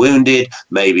he was wounded,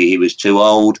 maybe he was too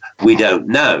old, we don't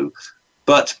know.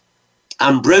 But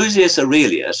Ambrosius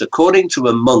Aurelius, according to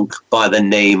a monk by the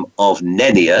name of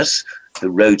Nennius, who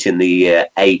wrote in the year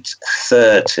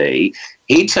 830,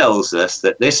 he tells us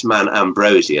that this man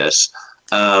Ambrosius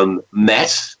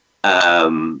met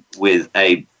with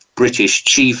a British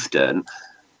chieftain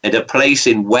at a place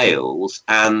in Wales,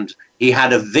 and he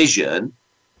had a vision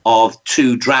of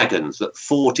two dragons that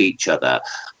fought each other,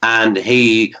 and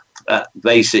he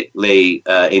basically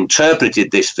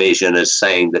interpreted this vision as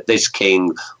saying that this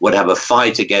king would have a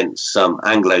fight against some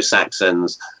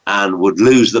Anglo-Saxons and would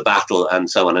lose the battle, and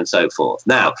so on and so forth.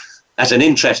 Now, that's an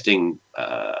interesting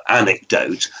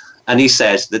anecdote, and he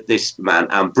says that this man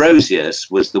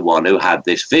Ambrosius was the one who had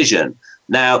this vision.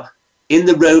 Now, in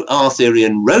the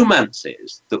Arthurian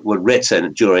romances that were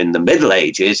written during the Middle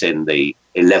Ages in the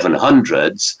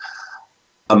 1100s,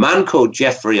 a man called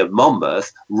Geoffrey of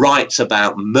Monmouth writes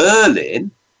about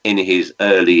Merlin in his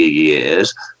earlier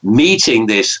years meeting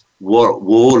this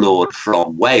warlord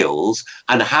from Wales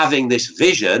and having this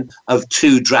vision of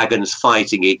two dragons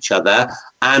fighting each other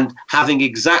and having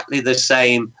exactly the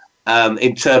same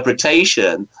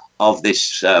interpretation of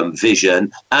this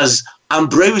vision as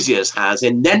Ambrosius has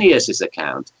in Nennius's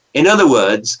account. In other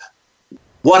words,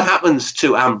 what happens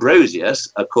to Ambrosius,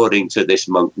 according to this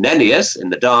monk Nennius in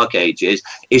the Dark Ages,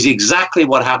 is exactly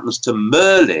what happens to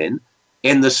Merlin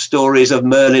in the stories of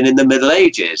Merlin in the Middle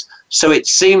Ages. So it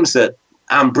seems that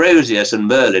Ambrosius and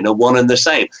Merlin are one and the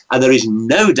same. And there is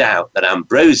no doubt that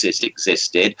Ambrosius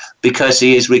existed because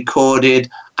he is recorded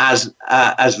as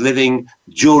living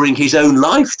during his own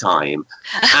lifetime.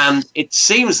 And it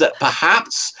seems that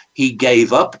perhaps he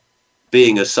gave up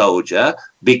being a soldier,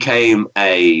 became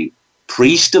a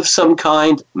priest of some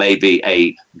kind, maybe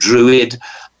a druid,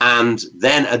 and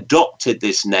then adopted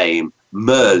this name,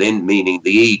 Merlin, meaning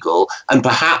the eagle, and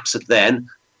perhaps then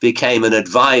became an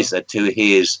advisor to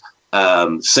his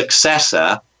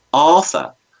successor,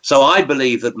 Arthur. So I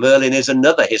believe that Merlin is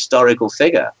another historical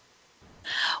figure.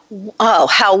 Oh,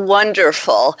 how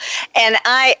wonderful. And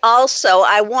I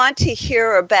want to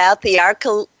hear about the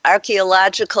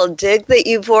archaeological dig that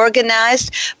you've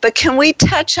organized, but can we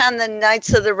touch on the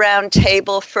Knights of the Round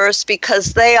Table first,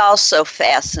 because they also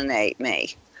fascinate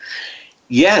me?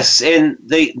 Yes, in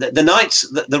the Knights,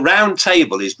 the Round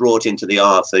Table is brought into the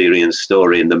Arthurian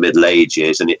story in the Middle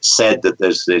Ages, and it's said that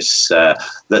there's this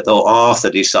that Arthur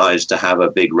decides to have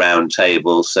a big round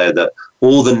table so that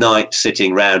all the knights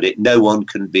sitting round it, no one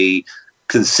can be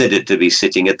considered to be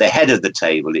sitting at the head of the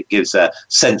table. It gives a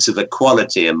sense of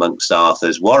equality amongst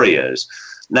Arthur's warriors.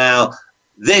 Now,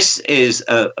 this is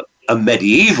a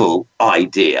medieval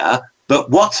idea, but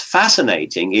what's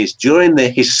fascinating is during the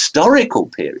historical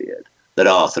period that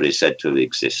Arthur is said to have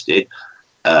existed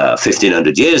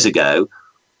 1,500 years ago,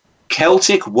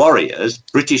 Celtic warriors,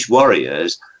 British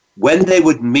warriors, when they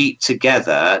would meet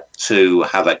together to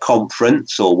have a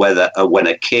conference or when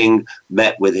a king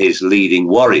met with his leading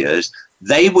warriors,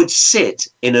 they would sit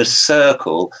in a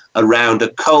circle around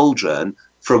a cauldron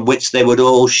from which they would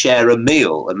all share a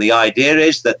meal. And the idea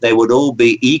is that they would all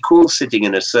be equal, sitting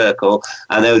in a circle,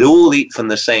 and they would all eat from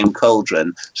the same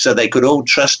cauldron, so they could all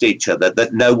trust each other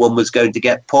that no one was going to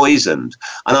get poisoned.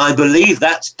 And I believe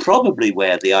that's probably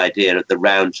where the idea of the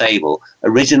round table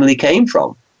originally came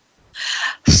from.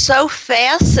 So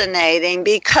fascinating,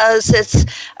 because it's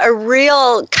a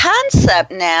real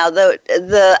concept now,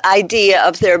 the idea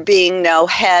of there being no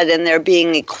head and there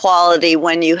being equality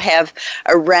when you have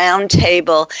a round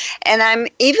table. And I'm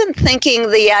even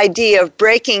thinking the idea of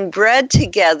breaking bread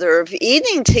together, of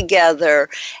eating together,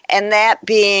 and that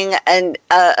being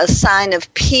a sign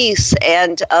of peace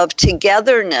and of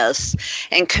togetherness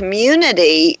and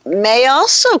community may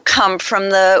also come from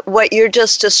what you're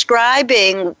just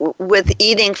describing with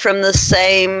eating from the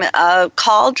same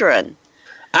cauldron.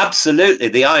 Absolutely.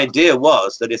 The idea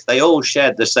was that if they all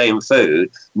shared the same food,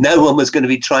 no one was going to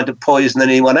be trying to poison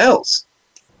anyone else.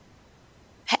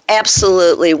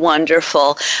 Absolutely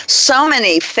wonderful. So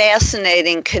many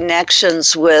fascinating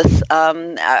connections with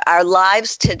our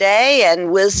lives today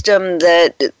and wisdom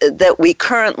that we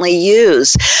currently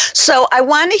use. So I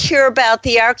want to hear about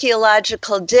the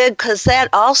archaeological dig, because that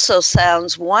also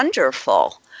sounds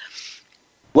wonderful.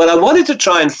 Well, I wanted to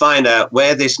try and find out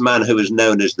where this man who was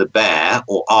known as the Bear,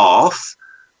 or Arth,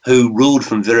 who ruled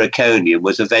from Viraconium,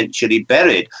 was eventually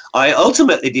buried. I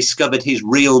ultimately discovered his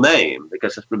real name,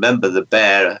 because remember, the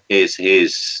Bear is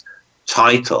his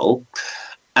title.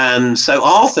 And so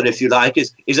Arthur, if you like,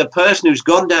 is a person who's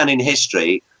gone down in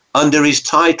history under his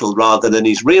title rather than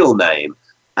his real name.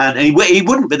 And he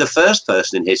wouldn't be the first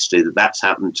person in history that's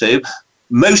happened to.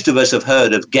 Most of us have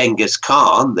heard of Genghis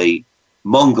Khan, the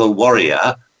Mongol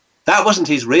warrior. That wasn't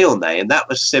his real name. That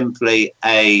was simply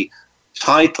a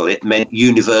title. It meant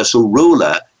universal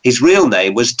ruler. His real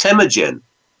name was Temujin.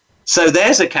 So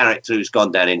there's a character who's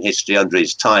gone down in history under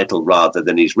his title rather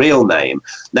than his real name.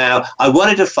 Now, I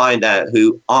wanted to find out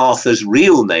who Arthur's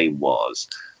real name was.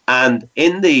 And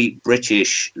in the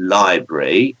British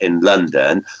Library in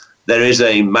London, there is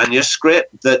a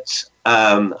manuscript that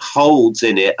holds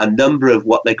in it a number of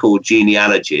what they call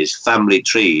genealogies, family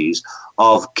trees,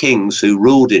 of kings who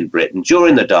ruled in Britain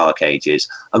during the Dark Ages.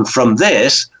 And from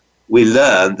this, we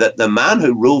learn that the man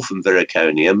who ruled from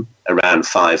Viraconium around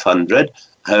 500,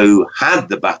 who had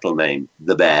the battle name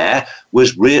the Bear,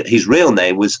 his real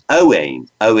name was Owain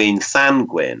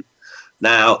Thangwyn.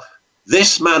 Now,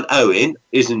 this man Owain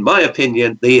is, in my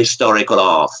opinion, the historical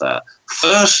Arthur.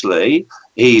 Firstly,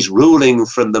 he's ruling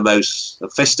from the most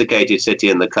sophisticated city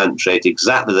in the country at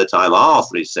exactly the time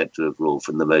Arthur is said to have ruled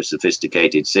from the most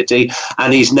sophisticated city,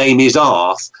 and his name is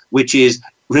Arth, which is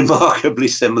remarkably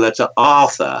similar to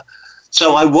Arthur.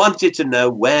 So I wanted to know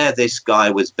where this guy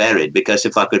was buried, because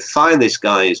if I could find this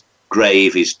guy's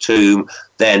grave, his tomb,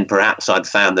 then perhaps I'd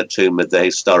found the tomb of the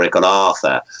historical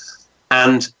Arthur.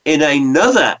 And in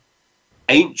another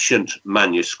ancient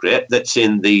manuscript that's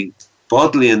in the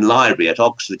Bodleian Library at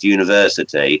Oxford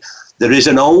University, there is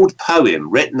an old poem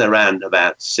written around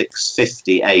about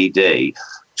 650 AD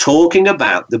talking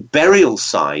about the burial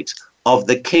site of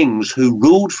the kings who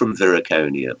ruled from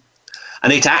Viraconium.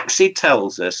 And it actually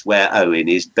tells us where Owain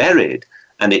is buried.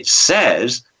 And it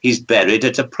says he's buried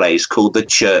at a place called the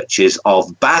Churches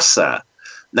of Bassa.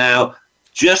 Now,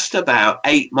 just about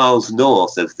 8 miles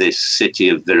north of this city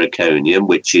of Viraconium,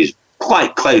 which is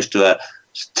quite close to a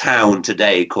town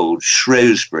today called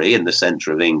Shrewsbury in the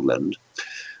centre of England,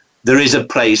 there is a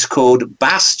place called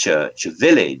Basschurch, a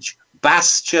village.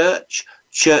 Basschurch,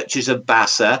 Churches of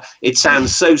Bassa. It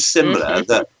sounds so similar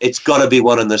that it's got to be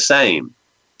one and the same.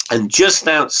 And just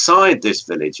outside this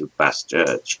village of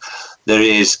Basschurch, there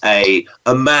is a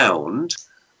mound,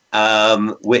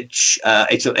 which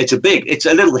it's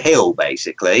a little hill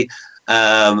basically,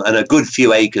 and a good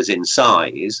few acres in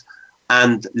size.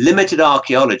 And limited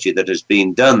archaeology that has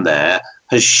been done there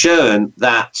has shown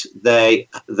that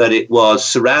it was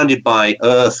surrounded by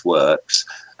earthworks,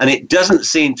 and it doesn't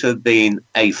seem to have been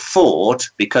a fort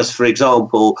because, for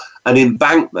example, an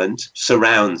embankment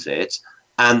surrounds it,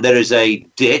 and there is a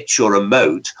ditch or a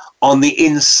moat on the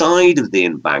inside of the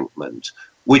embankment,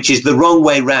 which is the wrong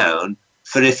way round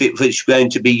for if it was going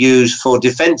to be used for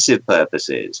defensive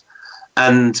purposes.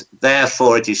 And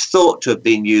therefore it is thought to have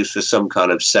been used for some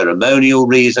kind of ceremonial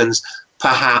reasons,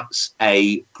 perhaps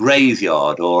a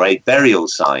graveyard or a burial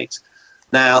site.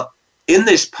 Now, in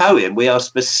this poem, we are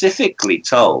specifically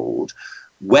told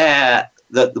where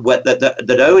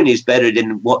that Owain is buried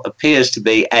in what appears to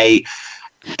be a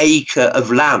acre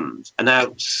of land. And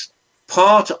now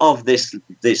part of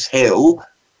this hill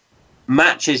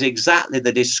matches exactly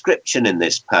the description in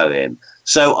this poem.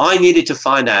 So I needed to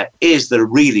find out, is there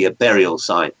really a burial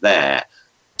site there?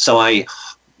 So I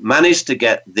managed to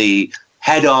get the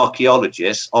head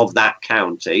archaeologist of that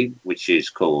county, which is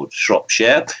called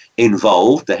Shropshire,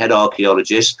 involved, the head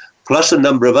archaeologist, plus a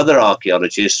number of other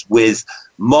archaeologists with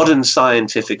modern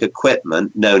scientific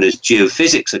equipment known as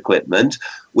geophysics equipment,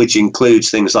 which includes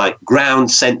things like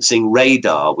ground sensing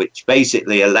radar, which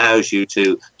basically allows you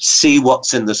to see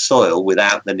what's in the soil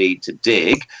without the need to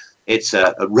dig. It's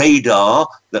a radar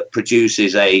that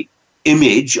produces a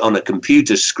image on a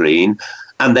computer screen,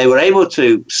 and they were able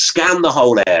to scan the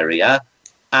whole area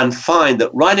and find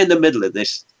that right in the middle of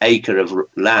this acre of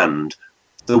land,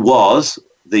 there was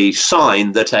the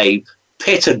sign that a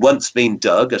pit had once been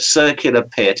dug, a circular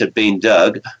pit had been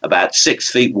dug about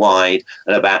 6 feet wide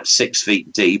and about 6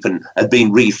 feet deep and had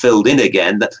been refilled in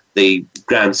again. The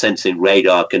ground sensing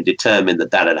radar can determine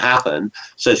that had happened.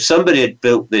 So somebody had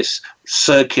built this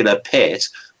circular pit,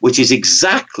 which is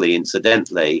exactly,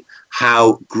 incidentally,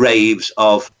 how graves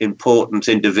of important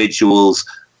individuals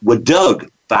were dug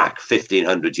back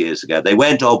 1,500 years ago. They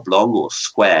weren't oblong or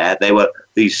square. They were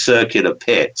these circular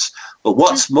pits. But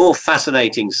what's more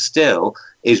fascinating still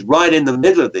is right in the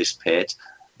middle of this pit,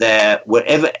 there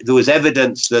was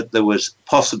evidence that there was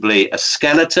possibly a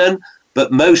skeleton,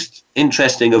 but most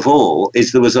interesting of all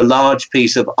is there was a large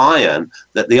piece of iron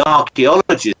that the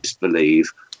archaeologists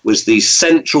believe was the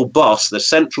central boss, the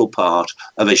central part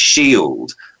of a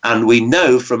shield. And we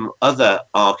know from other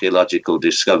archaeological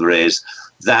discoveries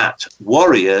that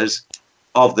warriors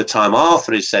of the time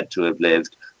Arthur is said to have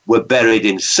lived were buried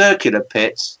in circular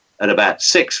pits at about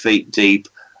 6 feet deep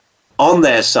on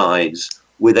their sides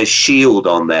with a shield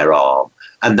on their arm.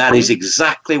 And that is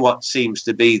exactly what seems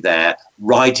to be there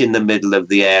right in the middle of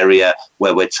the area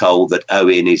where we're told that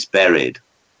Owen is buried.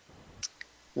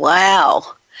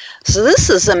 Wow. So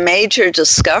this is a major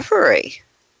discovery.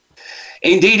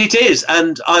 Indeed it is.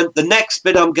 And the next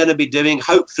bit I'm going to be doing,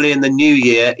 hopefully in the new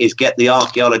year, is get the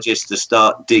archaeologists to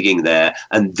start digging there.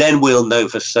 And then we'll know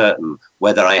for certain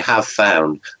whether I have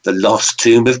found the lost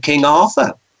tomb of King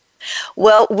Arthur.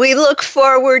 Well, we look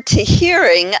forward to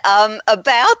hearing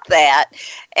about that.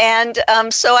 And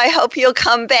so I hope you'll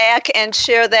come back and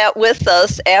share that with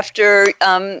us after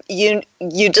you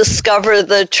discover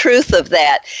the truth of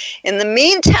that. In the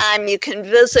meantime, you can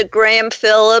visit Graham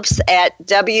Phillips at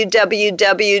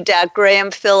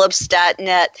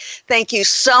www.grahamphillips.net. Thank you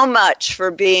so much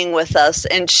for being with us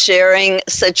and sharing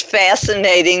such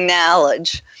fascinating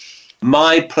knowledge.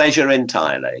 My pleasure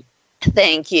entirely.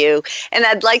 Thank you. And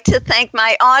I'd like to thank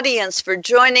my audience for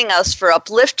joining us for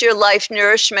Uplift Your Life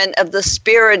Nourishment of the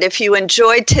Spirit. If you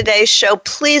enjoyed today's show,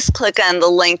 please click on the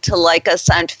link to like us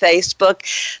on Facebook.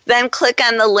 Then click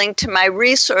on the link to my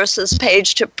resources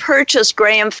page to purchase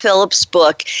Graham Phillips'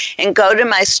 book and go to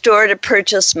my store to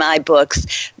purchase my books.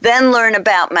 Then learn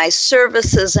about my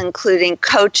services, including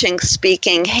coaching,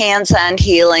 speaking, hands-on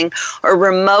healing, or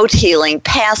remote healing,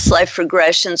 past life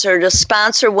regressions, or to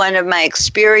sponsor one of my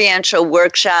experiential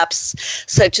workshops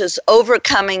such as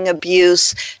Overcoming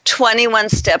Abuse, 21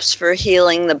 Steps for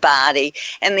Healing the Body,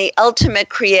 and the Ultimate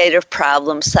Creative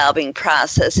Problem-Solving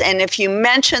Process. And if you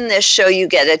mention this show, you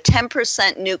get a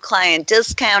 10% new client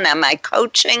discount on my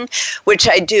coaching, which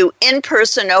I do in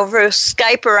person over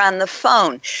Skype or on the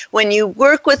phone. When you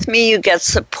work with me, you get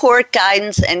support,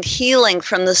 guidance, and healing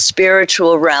from the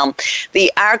spiritual realm.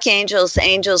 The archangels,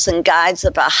 angels, and guides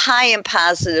of a high and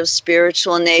positive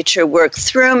spiritual nature work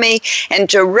through me and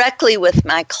directly with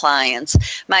my clients.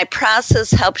 My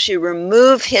process helps you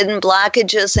remove hidden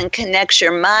blockages and connects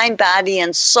your mind, body,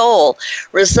 and soul,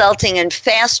 resulting in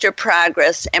faster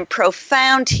progress and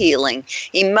profound healing,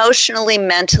 emotionally,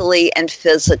 mentally, and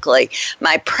physically.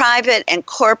 My private and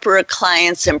corporate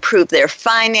clients improve their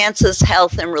finances,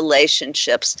 health, and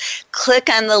relationships. Click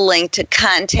on the link to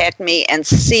contact me and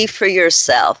see for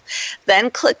yourself.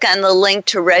 Then click on the link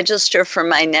to register for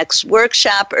my next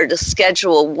workshop or to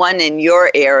schedule one in your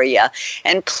area.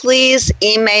 And please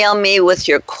email me with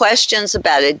your questions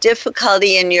about a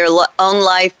difficulty in your own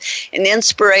life, an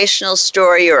inspirational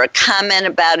story, or a comment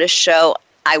about a show.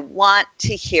 I want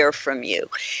to hear from you.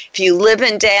 If you live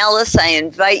in Dallas, I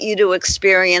invite you to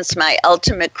experience my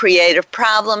ultimate creative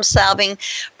problem-solving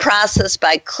process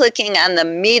by clicking on the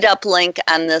Meetup link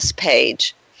on this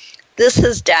page. This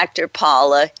is Dr.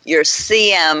 Paula, your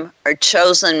CM or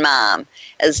chosen mom,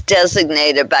 as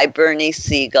designated by Bernie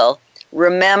Siegel.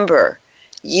 Remember,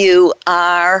 you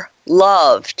are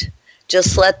loved.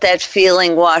 Just let that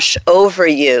feeling wash over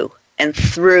you and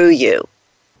through you.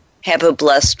 Have a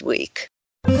blessed week.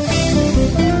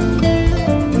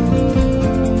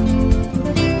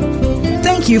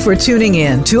 Thank you for tuning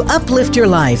in to Uplift Your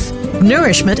Life,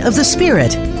 Nourishment of the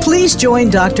Spirit. Please join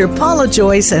Dr. Paula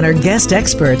Joyce and her guest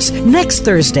experts next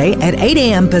Thursday at 8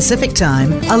 a.m. Pacific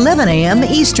Time, 11 a.m.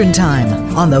 Eastern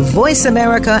Time on the Voice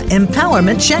America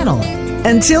Empowerment Channel.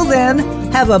 Until then,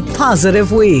 have a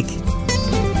positive week.